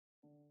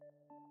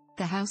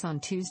The House on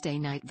Tuesday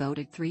night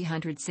voted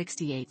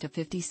 368 to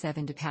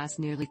 57 to pass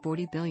nearly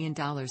 $40 billion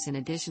in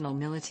additional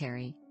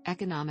military,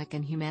 economic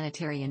and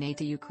humanitarian aid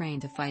to Ukraine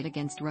to fight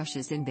against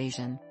Russia's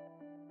invasion.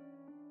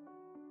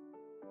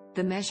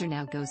 The measure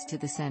now goes to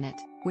the Senate,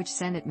 which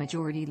Senate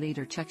Majority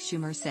Leader Chuck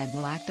Schumer said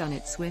will act on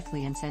it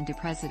swiftly and send to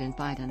President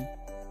Biden.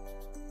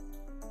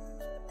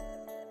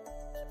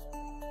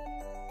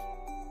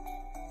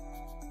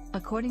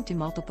 According to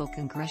multiple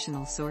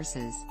congressional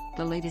sources,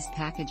 the latest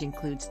package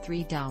includes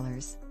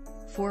 $3.4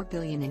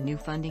 billion in new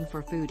funding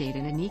for food aid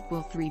and an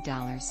equal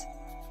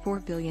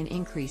 $3.4 billion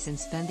increase in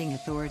spending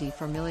authority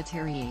for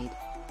military aid.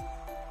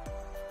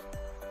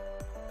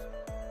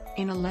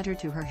 In a letter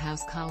to her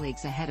House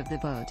colleagues ahead of the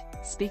vote,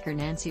 Speaker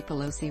Nancy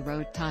Pelosi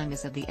wrote, "Time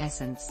is of the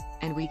essence,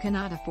 and we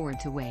cannot afford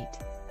to wait."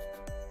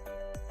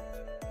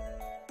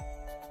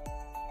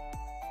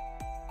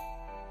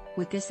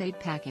 With this aid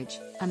package,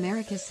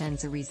 America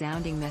sends a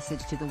resounding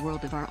message to the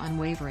world of our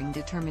unwavering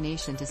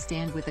determination to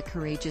stand with the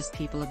courageous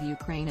people of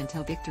Ukraine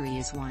until victory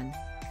is won.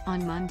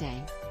 On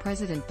Monday,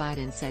 President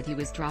Biden said he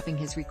was dropping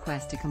his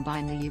request to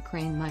combine the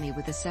Ukraine money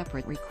with a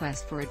separate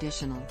request for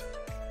additional.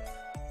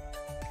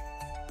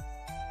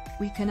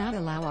 "We cannot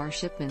allow our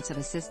shipments of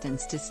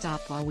assistance to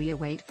stop while we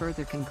await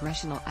further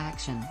congressional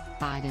action,"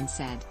 Biden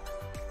said.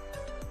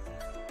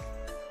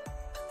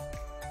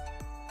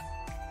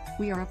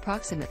 "We are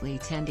approximately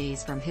 10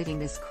 days from hitting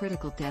this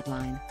critical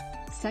deadline."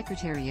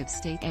 Secretary of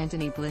State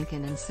Antony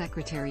Blinken and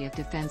Secretary of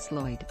Defense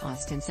Lloyd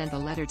sent a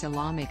letter to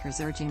lawmakers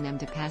urging them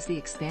to pass the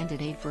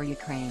expanded aid for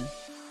Ukraine.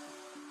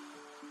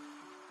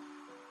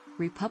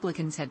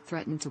 Republicans had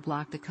threatened to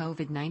block the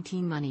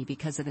COVID-19 money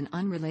because of an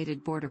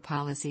unrelated border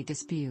policy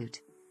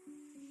dispute.